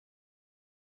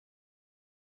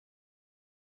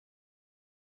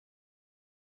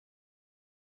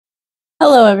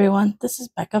Hello everyone, this is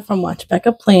Becca from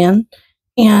Watchbeccaplan,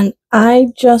 and I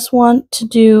just want to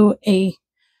do a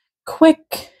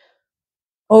quick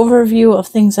overview of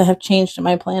things that have changed in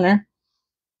my planner.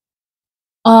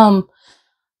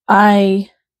 My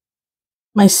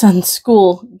son's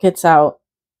school gets out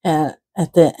in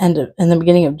the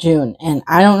beginning of June, and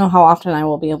I don't know how often I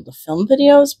will be able to film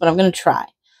videos, but I'm going to try.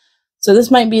 So this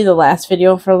might be the last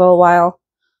video for a little while,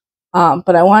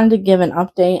 but I wanted to give an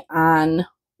update on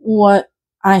what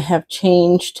I have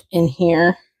changed in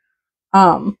here.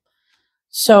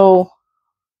 So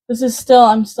this is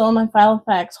I'm still in my File of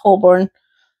Facts Holborn,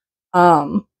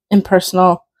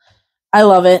 impersonal. I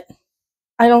love it.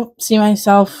 I don't see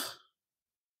myself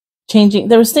changing.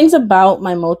 There was things about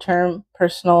my Moterm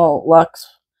personal Lux,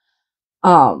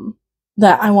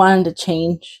 that I wanted to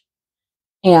change.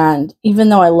 And even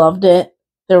though I loved it,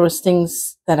 there was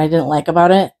things that I didn't like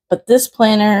about it. But this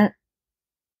planner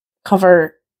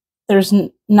cover, there's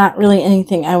not really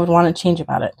anything I would want to change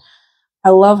about it. I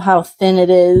love how thin it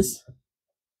is.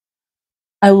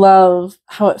 I love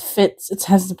how it fits. It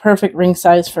has the perfect ring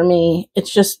size for me.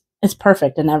 It's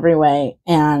perfect in every way,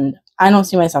 and I don't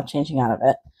see myself changing out of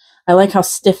it. I like how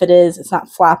stiff it is. It's not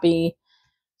floppy,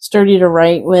 sturdy to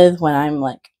write with when I'm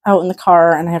like out in the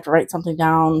car and I have to write something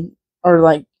down, or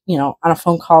like, on a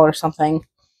phone call or something.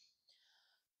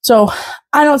 So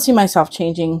I don't see myself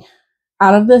changing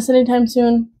out of this anytime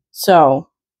soon. So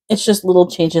it's just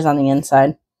little changes on the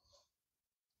inside.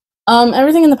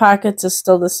 Everything in the pockets is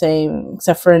still the same,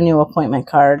 except for a new appointment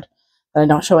card that I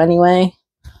don't show anyway.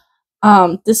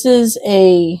 This is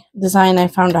a design I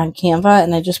found on Canva,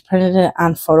 and I just printed it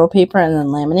on photo paper and then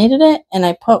laminated it, and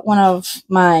I put one of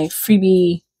my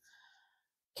freebie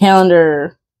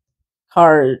calendar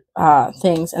card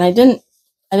things, and I didn't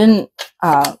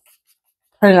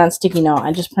print it on sticky note.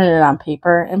 I just printed it on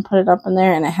paper and put it up in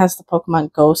there, and it has the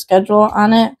Pokemon Go schedule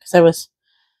on it because I was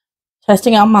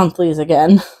testing out monthlies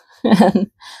again. And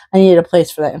I needed a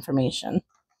place for that information.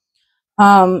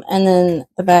 And then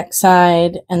the back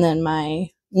side, and then my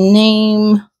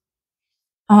name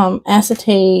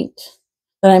acetate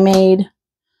that I made.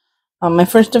 My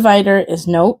first divider is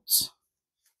notes.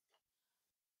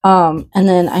 And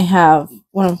then I have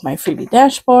one of my freebie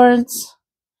dashboards,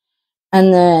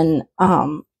 and then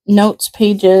notes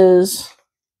pages,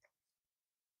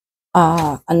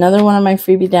 another one of my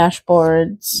freebie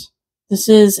dashboards. This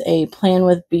is a Plan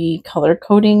with B color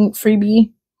coding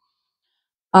freebie.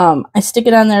 I stick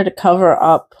it on there to cover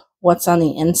up what's on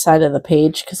the inside of the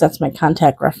page, because that's my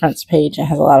contact reference page. It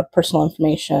has a lot of personal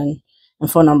information and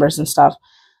phone numbers and stuff.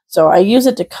 So I use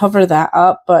it to cover that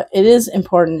up, but it is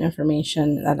important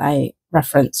information that I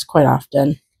reference quite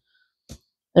often.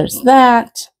 There's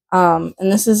that. And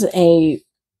this is a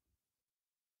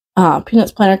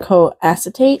Peanuts Planner Co.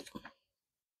 acetate.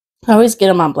 I always get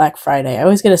them on Black Friday. I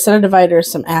always get a set of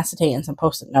dividers, some acetate, and some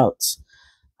Post-it notes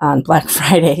on Black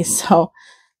Friday. So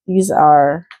these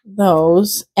are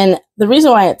those. And the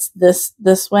reason why it's this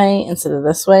way instead of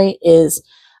this way is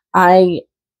I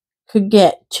could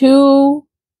get 2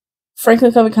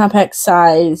 Franklin Covey compact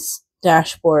size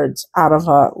dashboards out of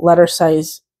a letter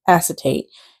size acetate.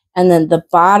 And then the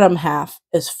bottom half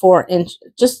is 4 inch,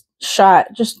 just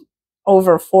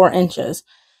over 4 inches.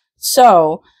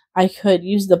 So I could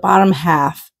use the bottom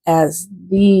half as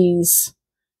these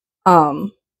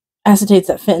acetates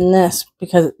that fit in this,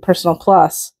 because it's Personal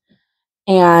Plus,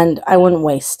 and I wouldn't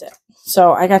waste it.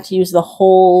 So I got to use the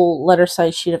whole letter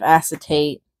size sheet of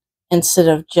acetate instead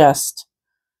of just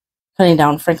cutting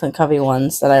down Franklin Covey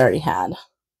ones that I already had.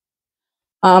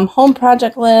 Home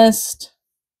project list,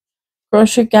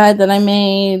 grocery guide that I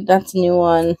made, that's a new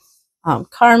one.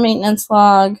 Car maintenance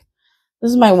log. This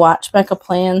is my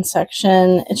Watchbeccaplan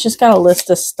section. It's just got a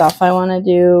list of stuff I want to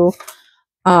do.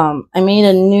 I made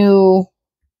a new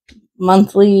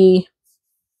monthly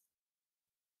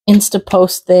Insta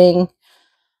post thing,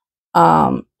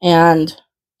 and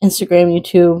Instagram,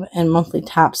 YouTube, and monthly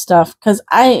top stuff, because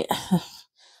I'm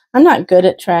not good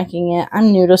at tracking it.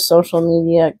 I'm new to social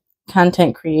media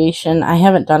content creation. I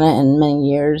haven't done it in many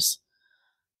years.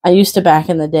 I used to back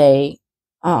in the day.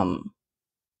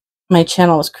 My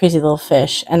channel was Crazy Little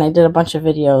Fish, and I did a bunch of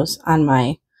videos on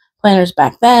my planners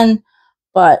back then,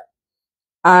 but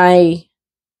I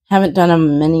haven't done them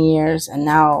in many years, and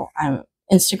now I'm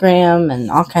Instagram and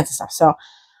all kinds of stuff. So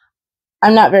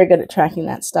I'm not very good at tracking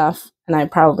that stuff, and I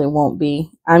probably won't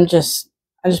be. I just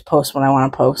post when I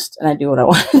want to post, and I do what I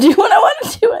want to do when I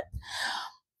want to do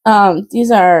it.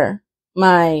 These are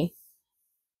my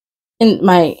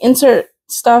insert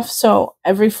stuff. So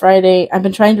every Friday, I've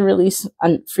been trying to release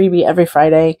a freebie every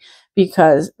Friday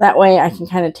because that way I can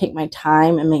kind of take my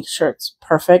time and make sure it's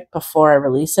perfect before I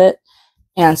release it.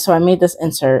 And so I made this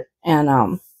insert, and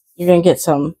you're going to get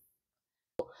some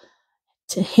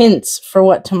hints for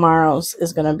what tomorrow's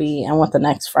is going to be and what the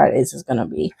next Friday's is going to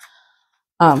be,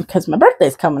 because my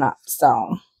birthday's coming up.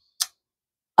 So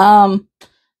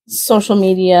social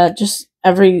media, just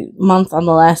every month on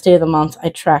the last day of the month, I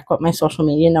track what my social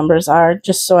media numbers are,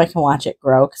 just so I can watch it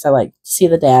grow, because I like to see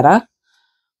the data.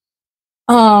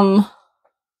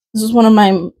 This is one of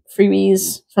my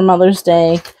freebies for Mother's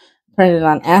Day. Printed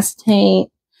on acetate.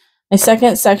 My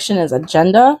second section is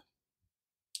agenda.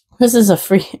 This is a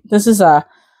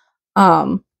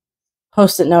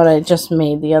post-it note I just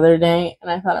made the other day,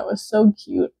 and I thought it was so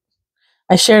cute.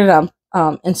 I shared it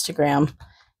on Instagram,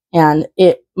 and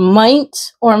it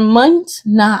might or might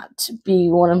not be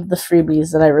one of the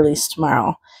freebies that I release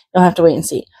tomorrow. You'll have to wait and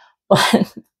see.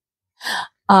 But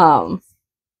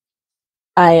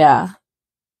I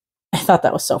thought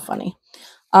that was so funny.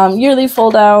 Yearly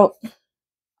fold out,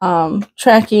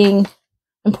 tracking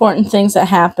important things that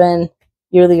happen,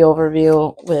 yearly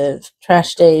overview with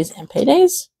trash days and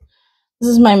paydays. This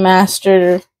is my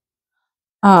master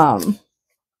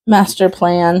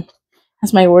plan.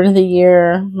 Has my word of the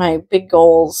year, my big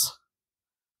goals,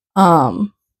 a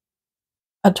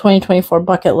 2024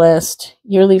 bucket list,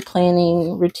 yearly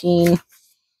planning routine,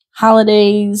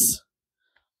 holidays,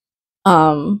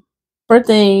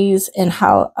 birthdays and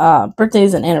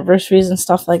birthdays and anniversaries and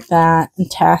stuff like that, and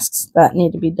tasks that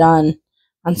need to be done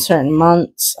on certain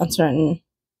months, on certain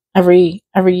every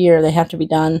year they have to be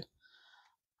done.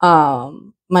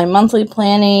 My monthly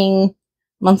planning,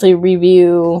 monthly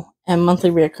review, and monthly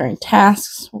reoccurring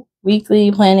tasks,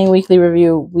 weekly planning, weekly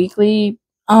review, weekly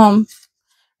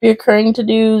reoccurring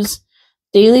to-dos,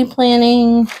 daily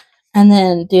planning, and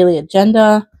then daily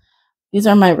agenda. These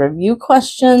are my review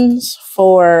questions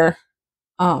for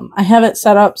I have it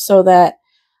set up so that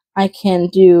I can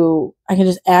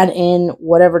just add in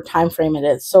whatever time frame it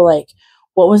is. So like,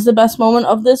 what was the best moment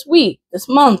of this week, this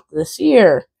month, this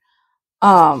year?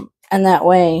 And that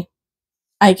way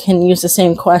I can use the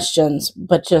same questions,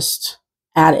 but just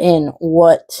add in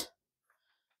what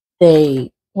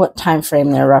time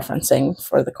frame they're referencing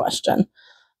for the question.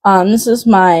 This is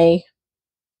my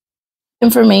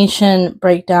information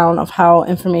breakdown of how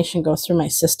information goes through my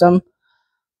system.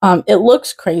 It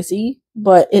looks crazy,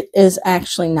 but it is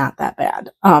actually not that bad.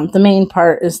 The main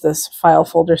part is this file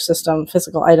folder system,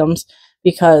 physical items,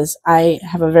 because I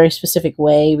have a very specific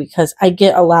way, because I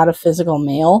get a lot of physical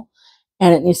mail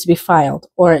and it needs to be filed,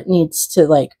 or it needs to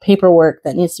like paperwork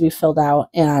that needs to be filled out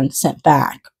and sent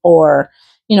back, or,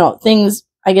 you know, things.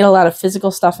 I get a lot of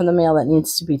physical stuff in the mail that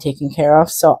needs to be taken care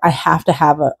of. So I have to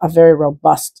have a very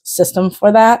robust system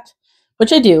for that,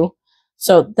 which I do.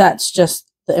 So that's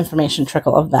just the information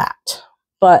trickle of that.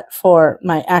 But for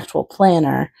my actual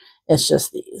planner, it's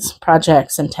just these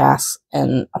projects and tasks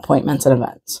and appointments and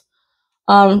events.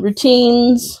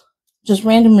 Routines, just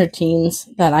random routines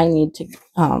that I need to,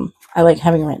 I like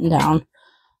having written down.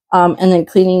 And then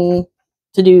cleaning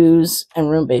to-dos and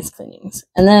room-based cleanings.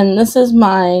 And then this is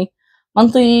my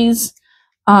monthlies.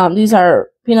 These are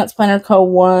Peanuts Planner Co.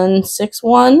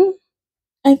 161,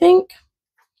 I think.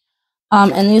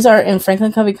 And these are in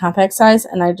Franklin Covey compact size,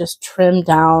 and I just trimmed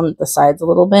down the sides a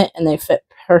little bit, and they fit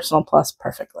Personal Plus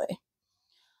perfectly.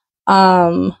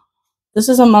 This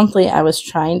is a monthly I was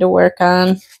trying to work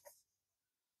on.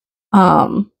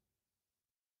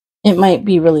 It might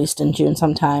be released in June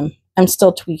sometime. I'm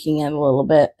still tweaking it a little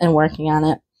bit and working on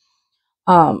it.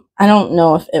 I don't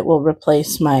know if it will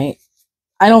replace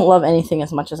I don't love anything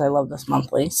as much as I love this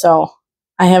monthly, so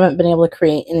I haven't been able to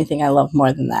create anything I love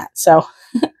more than that. So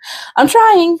I'm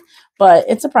trying, but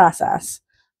it's a process.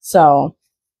 So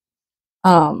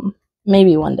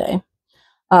maybe one day.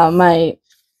 My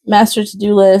master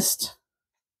to-do list,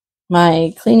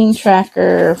 my cleaning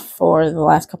tracker for the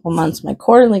last couple months, my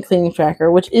quarterly cleaning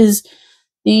tracker, which is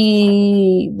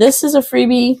this is a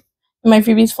freebie in my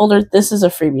freebies folder. This is a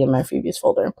freebie in my freebies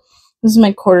folder. This is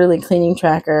my quarterly cleaning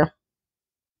tracker.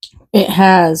 It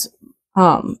has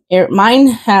mine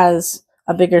has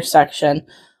a bigger section,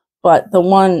 but the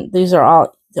rooms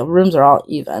are all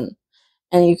even,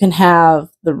 and you can have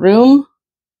the room,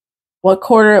 what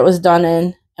quarter it was done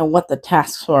in, and what the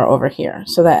tasks were over here,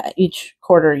 so that each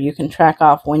quarter you can track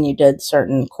off when you did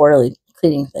certain quarterly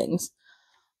cleaning things.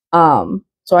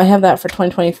 So I have that for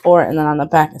 2024, and then on the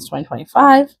back is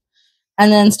 2025,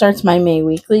 and then starts my May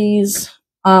weeklies.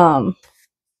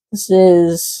 This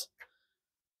is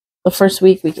the first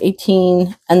week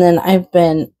 18, and then I've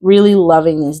been really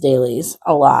loving these dailies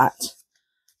a lot.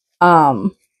 A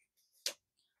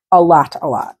lot.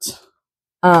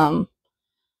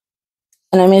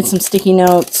 And I made some sticky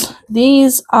notes.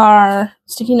 These are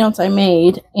sticky notes I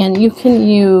made, and you can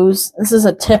use, this is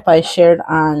a tip I shared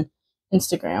on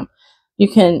Instagram. You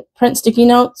can print sticky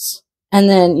notes and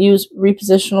then use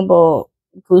repositionable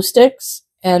glue sticks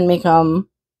and make them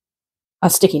a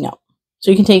sticky note. So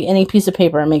you can take any piece of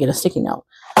paper and make it a sticky note.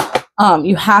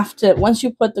 You have to, once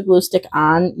you put the glue stick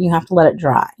on, you have to let it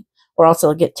dry, or else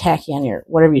it'll get tacky on your,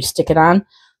 whatever you stick it on.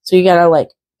 So you gotta like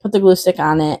put the glue stick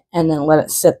on it and then let it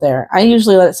sit there. I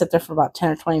usually let it sit there for about 10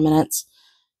 or 20 minutes,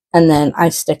 and then I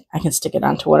can stick it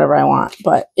onto whatever I want,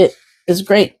 but it is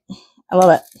great. I love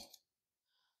it.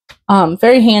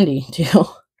 Very handy too.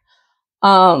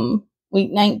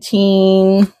 Week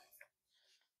 19,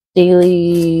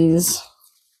 dailies,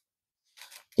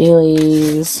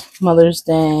 Mother's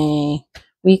Day,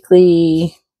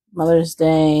 weekly, Mother's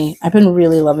Day. I've been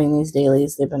really loving these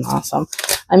dailies. They've been awesome.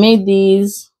 I made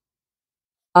these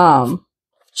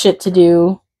shit to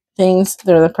do things.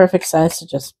 They're the perfect size to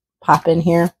just pop in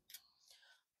here.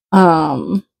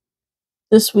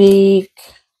 This week,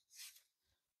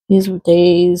 these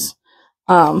days,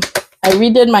 I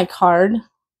redid my card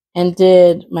and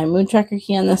did my moon tracker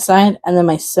key on this side and then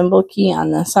my symbol key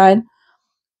on this side.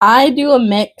 I do a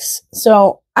mix.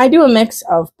 So I do a mix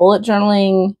of bullet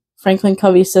journaling, Franklin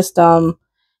Covey system,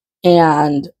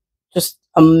 and just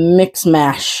a mix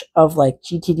mash of like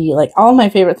GTD, like all my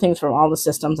favorite things from all the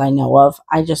systems I know of.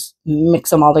 I just mix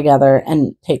them all together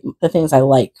and take the things I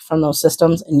like from those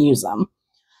systems and use them.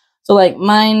 So like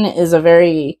mine is a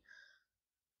very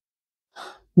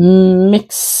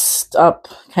mixed up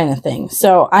kind of thing.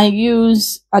 So I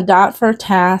use a dot for a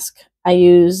task. I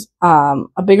use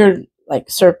a bigger like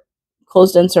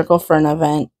closed in circle for an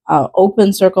event,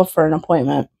 open circle for an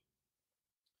appointment.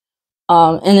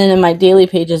 And then in my daily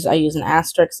pages, I use an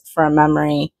asterisk for a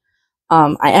memory.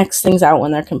 I X things out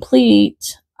when they're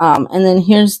complete. And then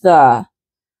here's the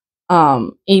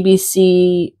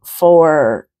ABC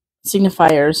for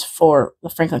signifiers for the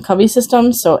Franklin Covey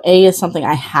system. So A is something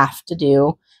I have to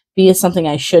do, B is something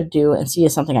I should do, and C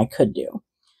is something I could do.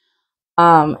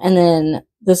 And then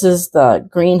this is the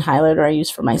green highlighter I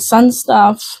use for my son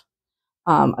stuff.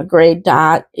 A gray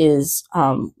dot is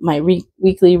my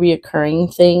weekly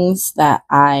reoccurring things that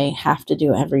I have to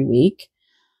do every week.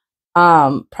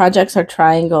 Projects are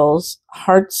triangles.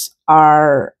 Hearts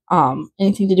are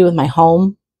anything to do with my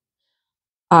home.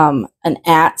 An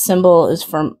 @ symbol is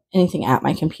from anything at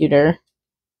my computer.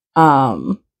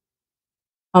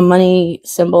 A money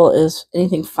symbol is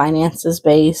anything finances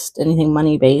based, anything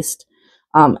money based.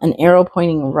 An arrow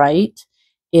pointing right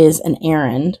is an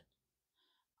errand.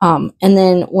 And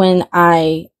then when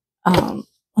I, let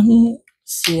me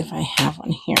see if I have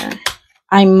one here.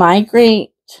 I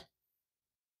migrate.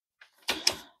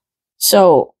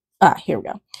 So, here we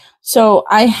go. So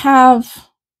I have,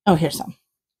 oh, here's some.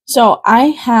 So I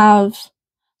have,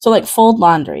 so like fold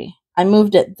laundry, I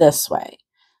moved it this way.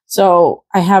 So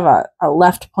I have a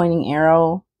left pointing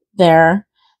arrow there.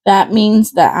 That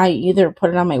means that I either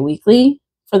put it on my weekly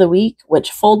for the week,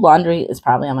 which fold laundry is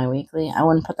probably on my weekly. I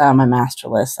wouldn't put that on my master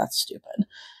list. That's stupid.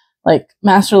 Like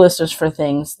master list is for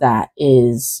things that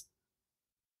is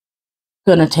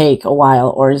going to take a while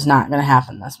or is not going to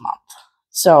happen this month.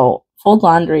 So fold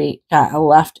laundry got a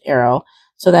left arrow.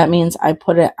 So that means I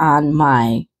put it on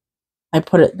my, I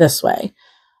put it this way.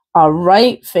 A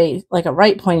right face, like a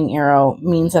right pointing arrow,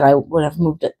 means that I would have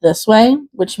moved it this way,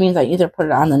 which means I either put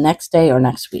it on the next day or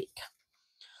next week.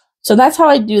 So that's how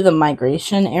I do the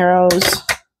migration arrows.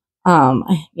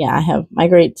 Yeah, I have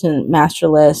migrate to master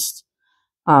list,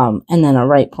 and then a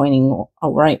right pointing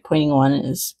one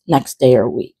is next day or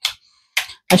week.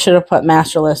 I should have put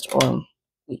master list or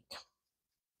week,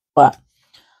 but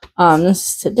this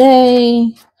is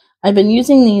today. I've been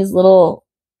using these little.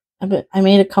 I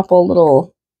made a couple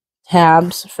little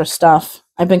tabs for stuff.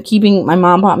 I've been keeping, my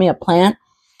mom bought me a plant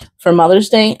for Mother's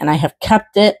Day and I have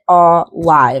kept it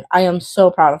alive. I am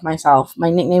so proud of myself. My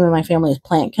nickname in my family is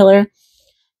Plant Killer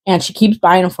and she keeps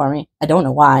buying them for me. I don't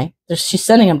know why. She's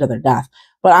sending them to their death.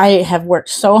 But I have worked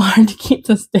so hard to keep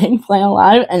this dang plant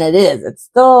alive and it is. It's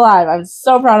still alive. I'm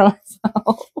so proud of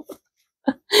myself.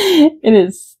 It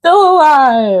is still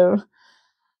alive.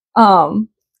 And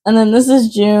then this is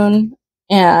June.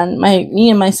 And me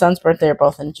and my son's birthday are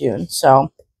both in June,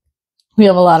 so we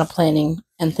have a lot of planning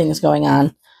and things going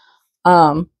on.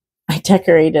 I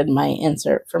decorated my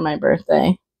insert for my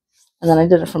birthday, and then I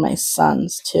did it for my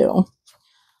son's too.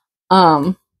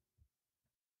 And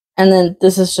then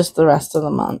this is just the rest of the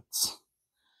months.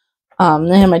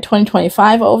 Then I have my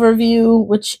 2025 overview,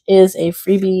 which is a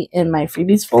freebie in my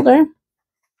freebies folder.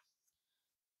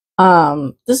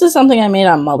 This is something I made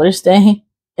on Mother's Day.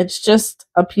 It's just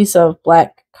a piece of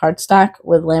black cardstock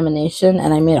with lamination,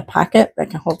 and I made a pocket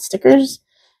that can hold stickers.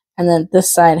 And then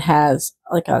this side has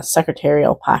like a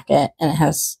secretarial pocket, and it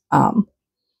has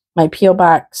my P.O.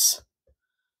 box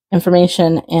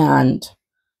information and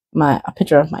a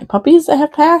picture of my puppies that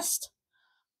have passed.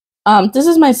 This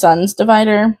is my son's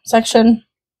divider section.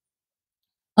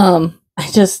 I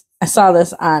saw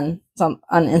this on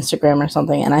Instagram or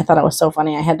something, and I thought it was so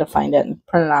funny. I had to find it and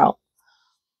print it out.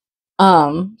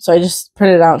 So I just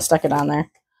printed it out and stuck it on there.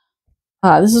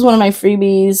 This is one of my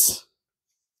freebies.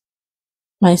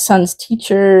 My son's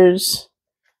teachers.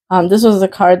 This was the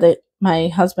card that my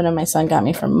husband and my son got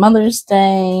me for Mother's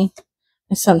Day.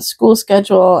 My son's school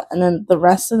schedule, and then the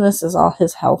rest of this is all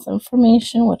his health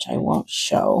information, which I won't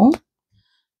show.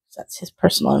 That's his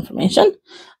personal information.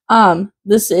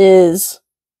 This is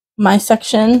my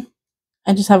section.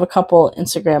 I just have a couple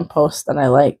Instagram posts that I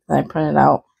like that I printed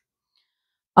out.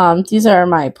 These are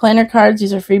my planner cards.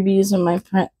 These are freebies in my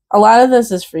print. A lot of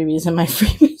this is freebies in my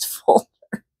freebies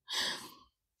folder.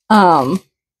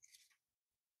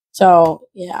 So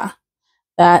yeah,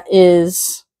 that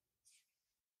is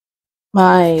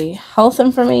my health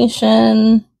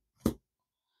information.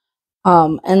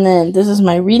 And then this is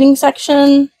my reading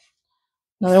section.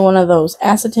 Another one of those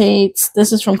acetates.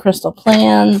 This is from Crystal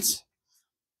Plans.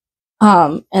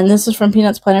 And this is from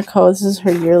Peanuts Planner Co. This is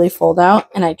her yearly fold out,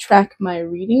 and I track my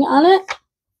reading on it.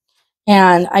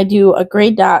 And I do a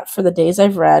gray dot for the days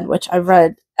I've read, which I've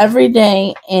read every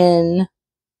day in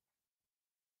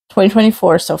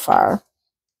 2024 so far.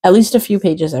 At least a few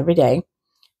pages every day.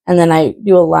 And then I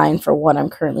do a line for what I'm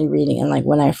currently reading and like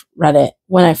when I read it,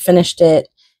 when I finished it,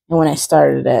 and when I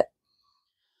started it.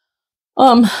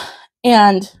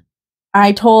 And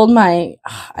I told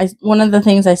one of the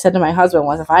things I said to my husband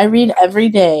was, if I read every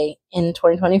day in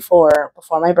 2024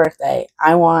 before my birthday,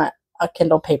 I want a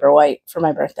Kindle Paperwhite for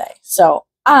my birthday. So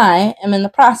I am in the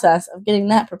process of getting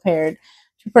that prepared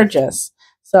to purchase.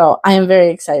 So I am very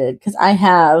excited because I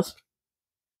have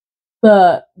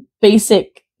the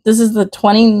basic, this is the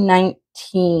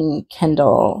 2019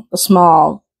 Kindle, the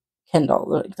small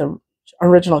Kindle, the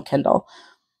original Kindle.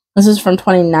 This is from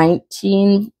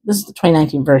 2019. This is the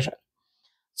 2019 version.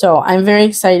 So I'm very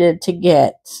excited to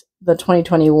get the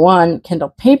 2021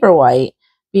 Kindle Paperwhite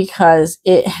because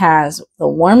it has the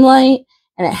warm light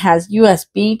and it has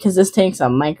USB, because this takes a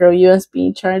micro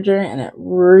USB charger, and it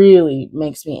really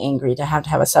makes me angry to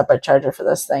have a separate charger for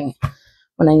this thing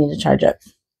when I need to charge it.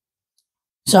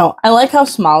 So I like how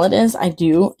small it is. I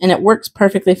do, and it works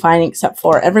perfectly fine, except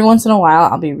for every once in a while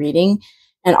I'll be reading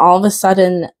and all of a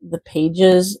sudden the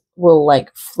pages will like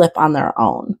flip on their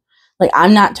own. Like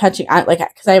I'm not touching,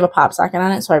 because I have a pop socket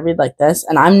on it, so I read like this,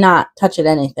 and I'm not touching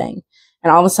anything.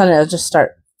 And all of a sudden it'll just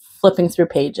start flipping through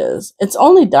pages. It's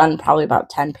only done probably about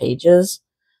 10 pages.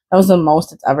 That was the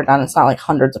most it's ever done. It's not like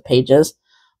hundreds of pages,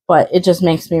 but it just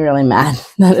makes me really mad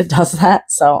that it does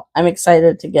that. So I'm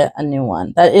excited to get a new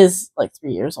one. That is like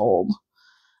 3 years old.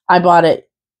 I bought it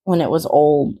when it was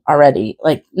old already.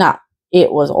 Like, not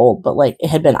it was old, but like it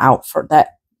had been out for, that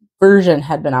version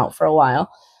had been out for a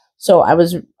while. So I'm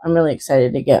really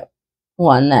excited to get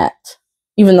one that,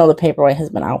 even though the Paperwhite has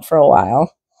been out for a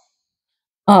while,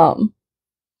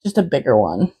 just a bigger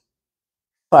one.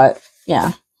 But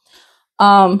yeah.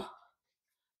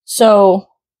 So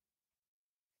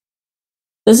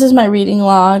this is my reading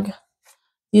log.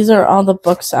 These are all the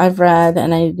books I've read,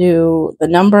 and I do the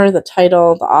number, the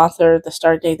title, the author, the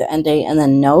start date, the end date, and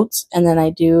then notes. And then I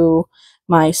do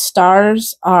my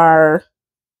stars are,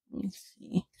 let me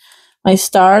see. My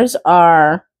stars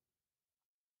are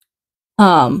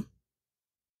my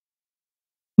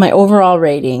overall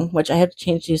rating, which I have to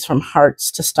change these from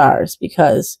hearts to stars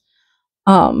because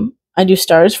I do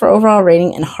stars for overall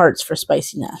rating and hearts for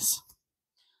spiciness.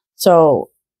 So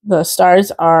the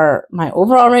stars are my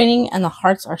overall rating and the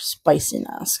hearts are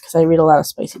spiciness because I read a lot of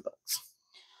spicy books.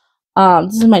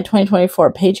 This is my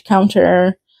 2024 page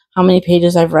counter, how many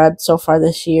pages I've read so far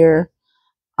this year.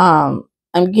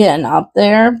 I'm getting up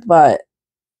there, but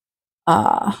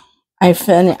I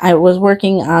was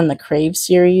working on the Crave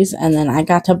series, and then I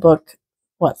got to book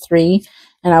 3,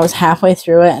 and I was halfway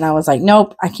through it, and I was like,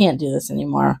 nope, I can't do this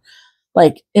anymore.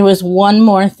 Like, it was one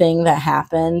more thing that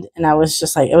happened, and I was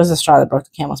just like, it was the straw that broke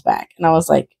the camel's back. And I was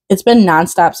like, it's been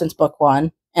nonstop since book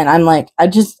 1, and I'm like, I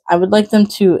would like them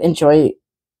to enjoy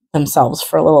themselves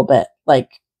for a little bit. Like,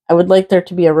 I would like there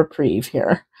to be a reprieve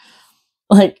here.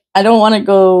 Like, I don't want to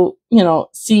go,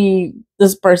 see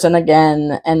this person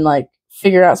again and like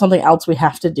figure out something else we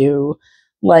have to do.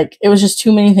 Like, it was just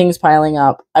too many things piling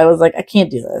up. I was like, I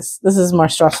can't do this. This is more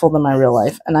stressful than my real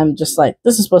life. And I'm just like,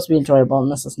 this is supposed to be enjoyable,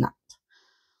 and this is not.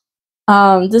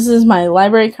 This is my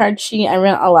library card sheet. I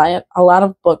rent a lot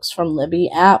of books from Libby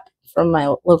app from my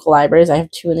local libraries. I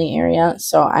have 2 in the area,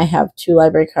 so I have 2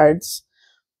 library cards.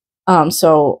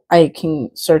 So I can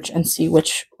search and see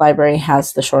which library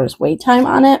has the shortest wait time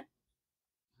on it.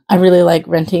 I really like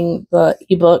renting the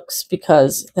ebooks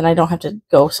because then I don't have to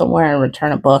go somewhere and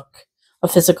return a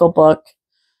physical book.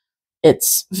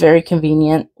 It's very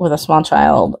convenient with a small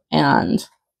child, and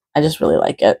I just really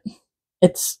like it.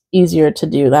 It's easier to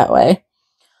do that way.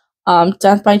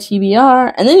 Death by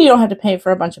TBR, and then you don't have to pay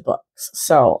for a bunch of books,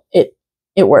 so it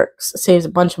works. It saves a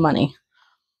bunch of money.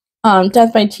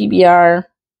 Death by TBR,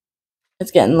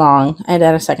 it's getting long. I had to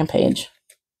add a second page.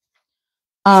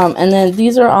 And then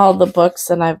these are all the books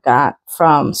that I've got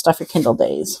from Stuff Your Kindle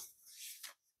Days.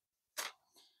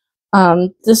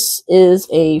 This is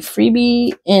a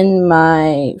freebie in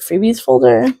my freebies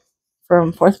folder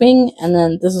from Fourth Wing, and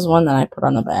then this is one that I put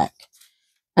on the back.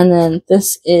 And then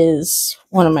this is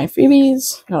one of my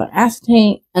freebies, another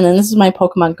acetate, and then this is my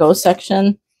Pokemon Go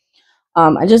section.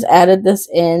 I just added this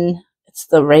in. It's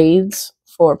the raids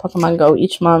for Pokemon Go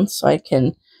each month, so I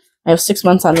have 6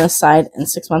 months on this side and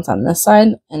 6 months on this side,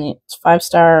 and it's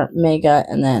 5-star, mega,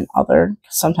 and then other.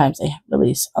 Sometimes they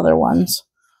release other ones.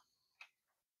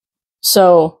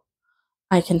 So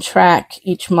I can track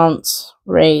each month's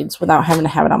raids without having to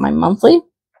have it on my monthly.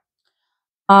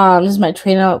 This is my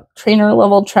trainer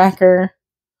level tracker.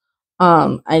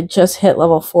 I just hit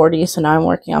level 40, so now I'm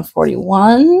working on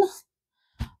 41.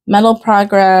 Medal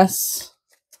progress,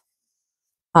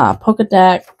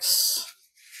 Pokedex,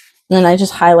 and then I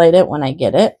just highlight it when I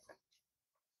get it,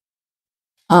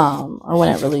 or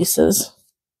when it releases,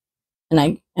 and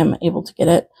I am able to get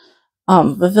it.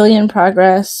 Pavilion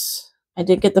progress. I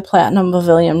did get the Platinum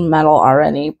Pavilion medal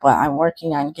already, but I'm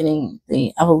working on getting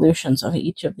the evolutions of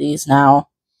each of these now.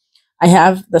 I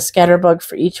have the Scatterbug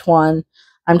for each one.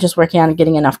 I'm just working on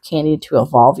getting enough candy to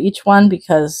evolve each one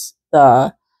because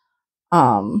the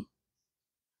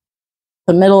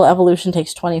middle evolution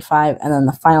takes 25 and then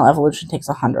the final evolution takes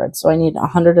 100. So I need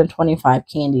 125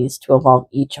 candies to evolve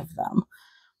each of them.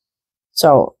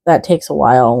 So that takes a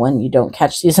while when you don't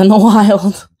catch these in the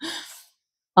wild.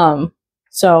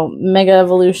 So mega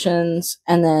evolutions,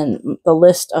 and then the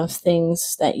list of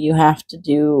things that you have to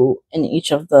do in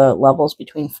each of the levels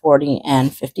between 40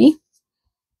 and 50.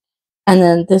 And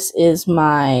then this is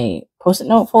my post-it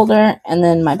note folder, and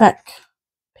then my back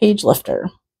page lifter.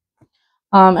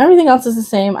 Everything else is the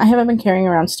same. I haven't been carrying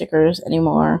around stickers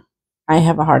anymore. I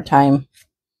have a hard time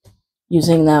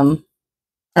using them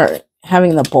or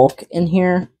having the bulk in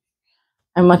here.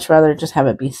 I'd much rather just have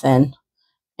it be thin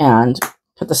and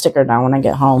put the sticker down when I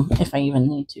get home if I even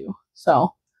need to.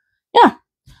 So yeah,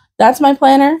 that's my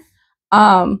planner.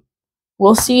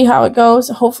 We'll see how it goes.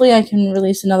 Hopefully I can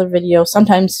release another video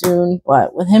sometime soon,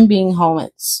 but with him being home,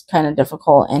 it's kind of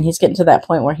difficult, and he's getting to that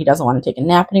point where he doesn't want to take a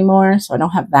nap anymore, so I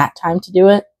don't have that time to do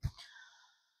it.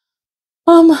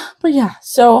 But yeah,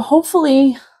 so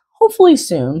hopefully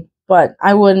soon, but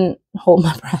I wouldn't hold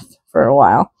my breath for a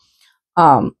while.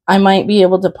 I might be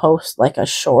able to post like a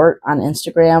short on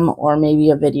Instagram or maybe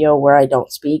a video where I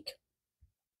don't speak,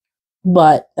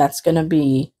 but that's going to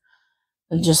be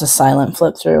just a silent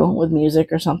flip through with music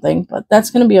or something, but that's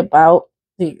going to be about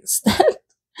the extent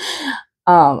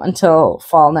until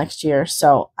fall next year.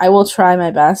 So I will try my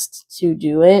best to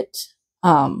do it,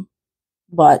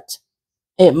 but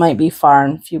it might be far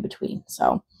and few between.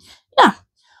 So yeah,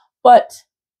 but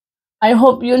I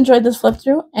hope you enjoyed this flip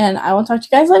through, and I will talk to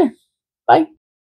you guys later.